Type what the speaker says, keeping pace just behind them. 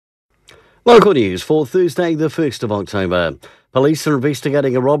Local news for Thursday, the 1st of October. Police are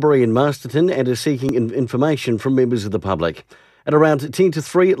investigating a robbery in Masterton and are seeking information from members of the public. At around 10 to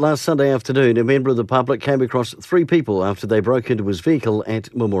 3 last Sunday afternoon, a member of the public came across three people after they broke into his vehicle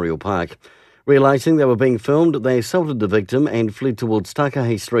at Memorial Park. Realising they were being filmed, they assaulted the victim and fled towards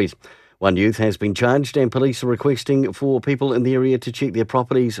Takahe Street. One youth has been charged and police are requesting for people in the area to check their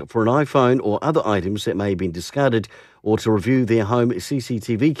properties for an iPhone or other items that may have been discarded or to review their home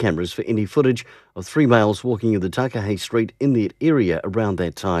CCTV cameras for any footage of three males walking in the Takahe Street in that area around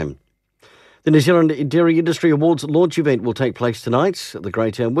that time. The New Zealand Dairy Industry Awards launch event will take place tonight. The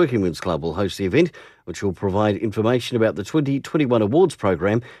Greytown Working Men's Club will host the event, which will provide information about the 2021 awards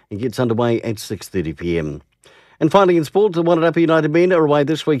program and gets underway at 6:30pm. And finally in sport, the Wairarapa United men are away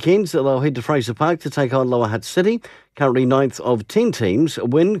this weekend, so they'll head to Fraser Park to take on Lower Hutt City. Currently 9th of 10 teams. A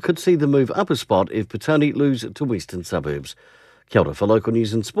win could see them move up a spot if Petone lose to Western Suburbs. Kia ora for local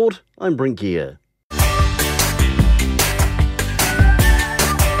news and sport, I'm Brent Gare.